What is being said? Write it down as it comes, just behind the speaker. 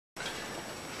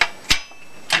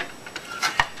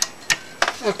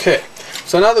Okay,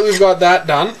 so now that we've got that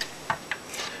done,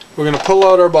 we're going to pull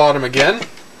out our bottom again.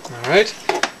 Alright,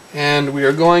 and we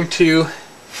are going to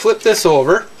flip this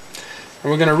over,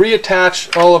 and we're going to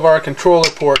reattach all of our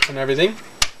controller ports and everything.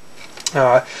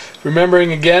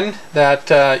 Remembering again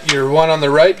that your one on the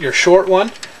right, your short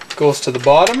one, goes to the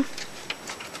bottom.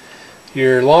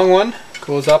 Your long one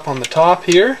goes up on the top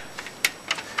here.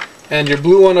 And your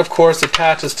blue one, of course,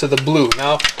 attaches to the blue.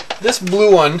 Now, this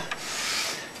blue one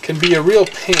can be a real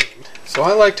pain, so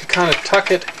I like to kind of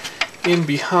tuck it in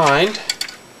behind.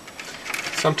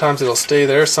 Sometimes it'll stay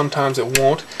there, sometimes it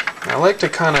won't. And I like to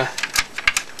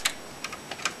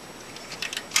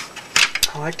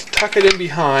tuck it in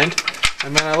behind,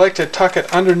 and then I like to tuck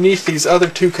it underneath these other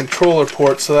two controller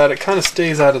ports so that it kind of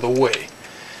stays out of the way.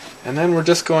 And then we're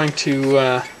just going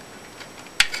to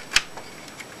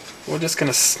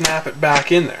snap it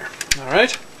back in there.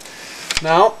 Alright?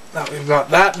 Now that we've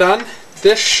got that done,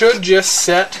 this should just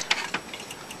set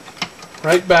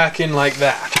right back in like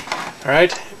that.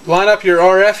 Alright? Line up your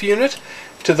RF unit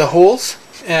to the holes,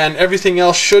 and everything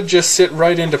else should just sit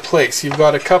right into place. You've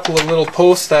got a couple of little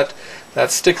posts that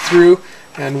stick through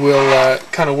and will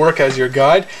kind of work as your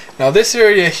guide. Now this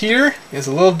area here is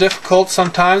a little difficult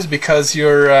sometimes because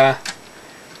your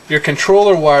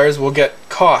controller wires will get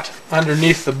caught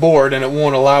underneath the board and it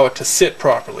won't allow it to sit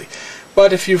properly.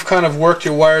 But if you've kind of worked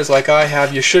your wires like I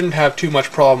have, you shouldn't have too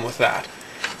much problem with that.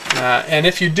 And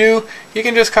if you do, you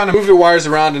can just kind of move your wires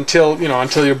around until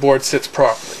your board sits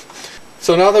properly.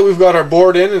 So now that we've got our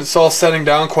board in and it's all setting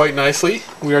down quite nicely,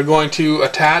 we are going to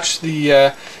attach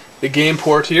the game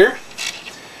port here.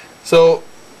 So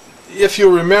if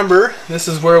you'll remember, this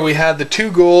is where we had the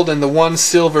 2 gold and the 1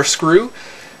 silver screw.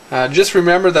 Just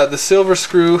remember that the silver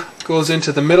screw goes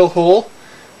into the middle hole,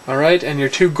 alright, and your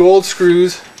 2 gold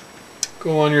screws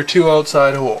go on your 2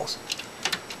 outside holes.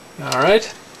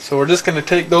 Alright, so we're just going to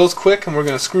take those quick and we're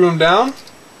going to screw them down.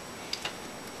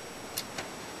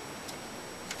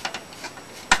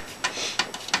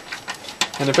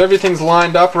 And if everything's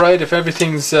lined up right, if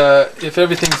everything's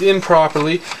in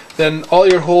properly, then all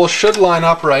your holes should line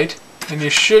up right, and you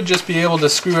should just be able to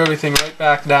screw everything right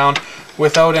back down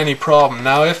without any problem.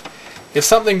 Now if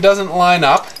something doesn't line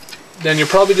up, then you're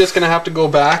probably just going to have to go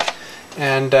back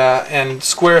and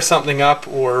square something up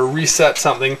or reset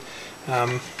something.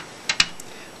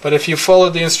 But if you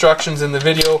follow the instructions in the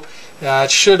video,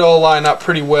 it should all line up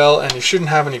pretty well and you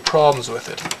shouldn't have any problems with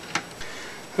it.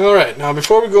 Alright, now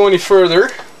before we go any further,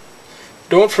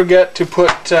 don't forget to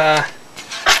put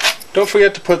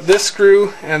this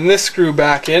screw and this screw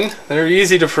back in. They're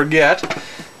easy to forget.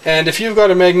 And if you've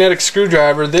got a magnetic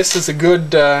screwdriver, this is a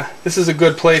good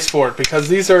place for it, because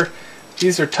these are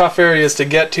tough areas to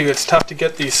get to. It's tough to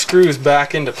get these screws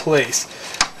back into place.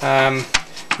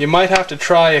 You might have to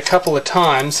try a couple of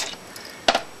times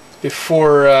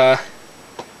before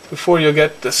you'll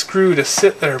get the screw to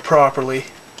sit there properly.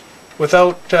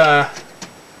 Without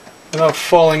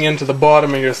falling into the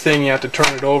bottom of your thing, you have to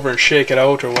turn it over and shake it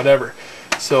out or whatever.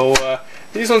 So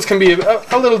these ones can be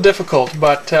a little difficult,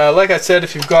 but like I said,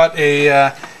 if you've got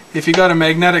a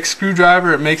magnetic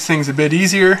screwdriver, it makes things a bit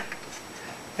easier.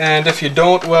 And if you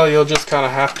don't, well, you'll just kind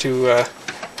of have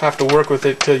to work with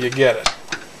it till you get it.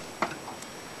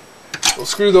 We'll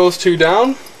screw those 2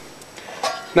 down.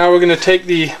 Now we're going to take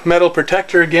the metal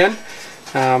protector again.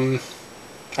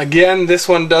 Again, this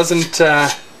one doesn't,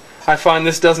 I find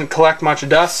this doesn't collect much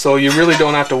dust, so you really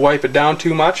don't have to wipe it down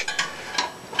too much.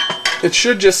 It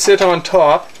should just sit on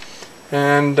top,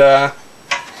 and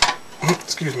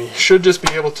excuse me, you should just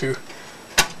be able to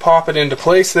pop it into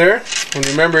place there. And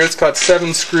remember, it's got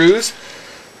 7 screws,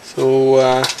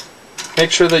 so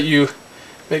make sure that you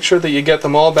get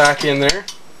them all back in there.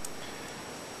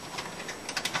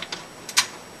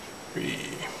 3,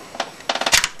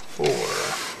 4,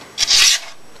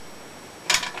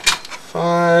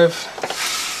 5,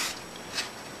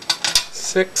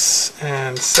 6,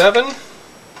 and 7.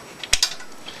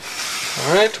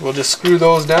 Alright, we'll just screw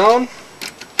those down.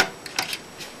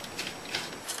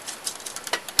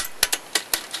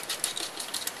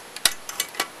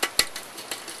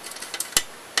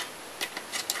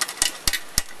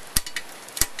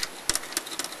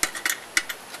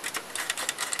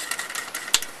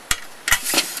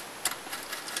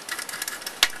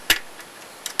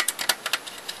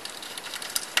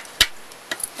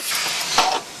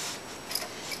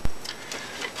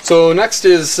 So next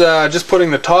is just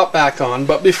putting the top back on,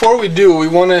 but before we do, we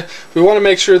want to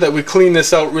make sure that we clean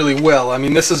this out really well. I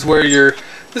mean, this is where your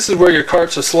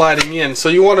carts are sliding in, so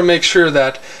you want to make sure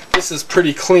that this is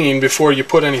pretty clean before you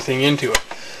put anything into it.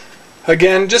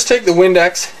 Again, just take the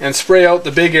Windex and spray out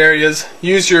the big areas.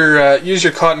 Use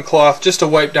your cotton cloth just to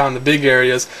wipe down the big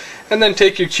areas, and then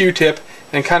take your Q-tip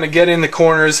and kind of get in the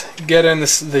corners, get in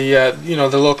the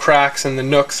little cracks and the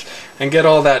nooks, and get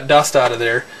all that dust out of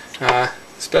there,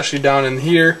 especially down in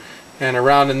here and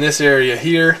around in this area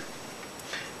here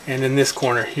and in this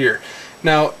corner here.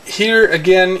 Now here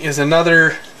again is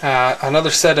another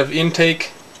set of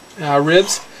intake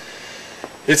ribs.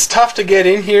 It's tough to get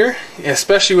in here,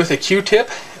 especially with a Q-tip.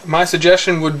 My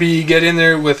suggestion would be get in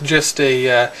there with just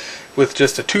a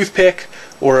toothpick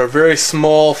or a very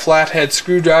small flathead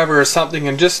screwdriver or something,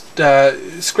 and just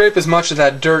scrape as much of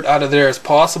that dirt out of there as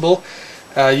possible.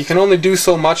 You can only do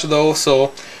so much though,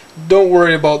 so don't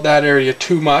worry about that area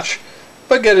too much,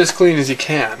 but get it as clean as you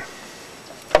can.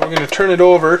 We're going to turn it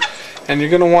over, and you're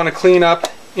going to want to clean up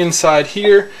inside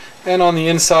here and on the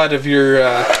inside of your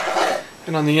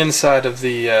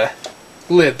the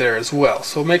lid there as well.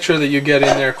 So make sure that you get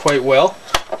in there quite well.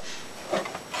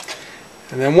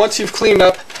 And then once you've cleaned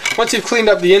up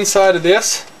the inside of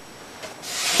this,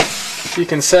 you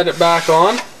can set it back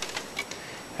on,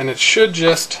 and it should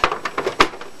just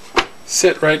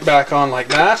sit right back on like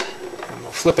that. And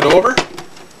we'll flip it over.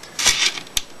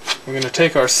 We're going to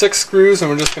take our 6 screws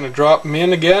and we're just going to drop them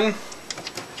in again.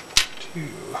 2,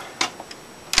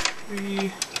 3,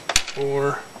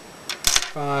 4,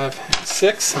 5, and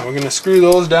 6, and we're going to screw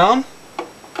those down.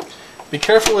 Be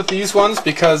careful with these ones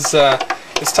because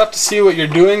it's tough to see what you're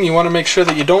doing. You want to make sure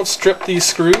that you don't strip these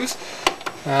screws.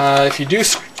 If you do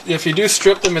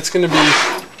strip them, it's going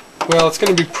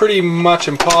to be pretty much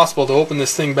impossible to open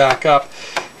this thing back up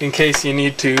in case you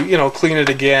need to, clean it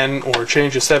again or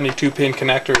change a 72-pin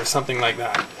connector or something like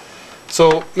that.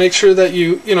 So make sure that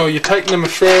you tighten them a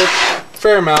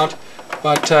fair amount,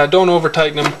 but don't over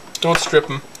tighten them, don't strip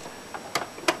them.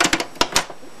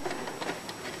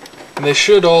 And they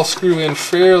should all screw in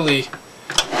fairly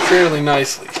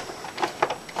nicely.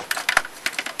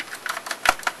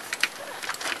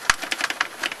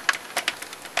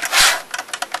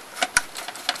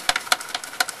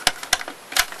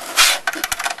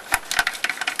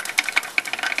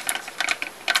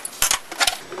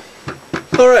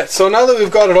 Alright, so now that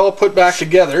we've got it all put back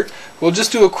together, we'll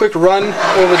just do a quick run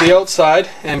over the outside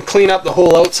and clean up the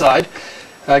whole outside.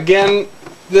 Again,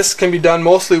 this can be done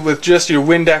mostly with just your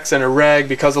Windex and a rag,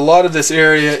 because a lot of this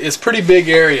area is pretty big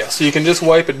area, so you can just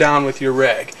wipe it down with your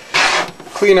rag.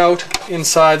 Clean out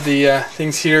inside the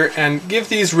things here and give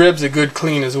these ribs a good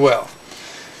clean as well.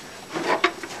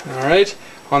 Alright,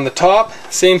 on the top,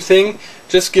 same thing,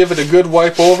 just give it a good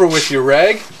wipe over with your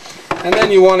rag, and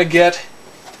then you want to get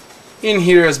in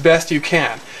here as best you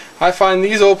can. I find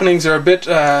these openings are a bit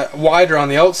wider on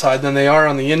the outside than they are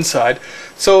on the inside,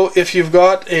 so if you've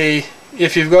got a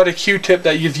Q-tip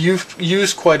that you've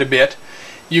used quite a bit,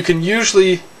 you can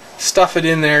usually stuff it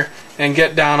in there and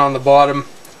get down on the bottom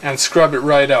and scrub it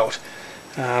right out.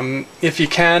 If you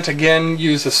can't, again,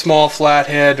 use a small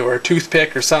flathead or a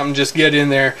toothpick or something, just get in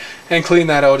there and clean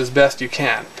that out as best you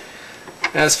can.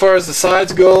 As far as the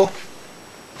sides go,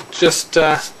 just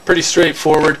pretty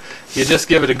straightforward. You just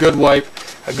give it a good wipe,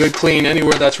 a good clean.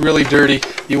 Anywhere that's really dirty,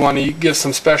 you want to give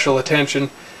some special attention,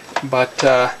 but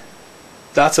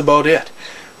that's about it.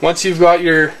 Once you've got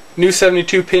your new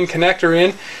 72-pin connector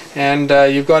in and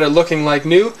you've got it looking like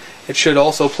new, it should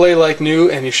also play like new,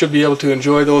 and you should be able to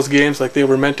enjoy those games like they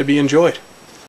were meant to be enjoyed.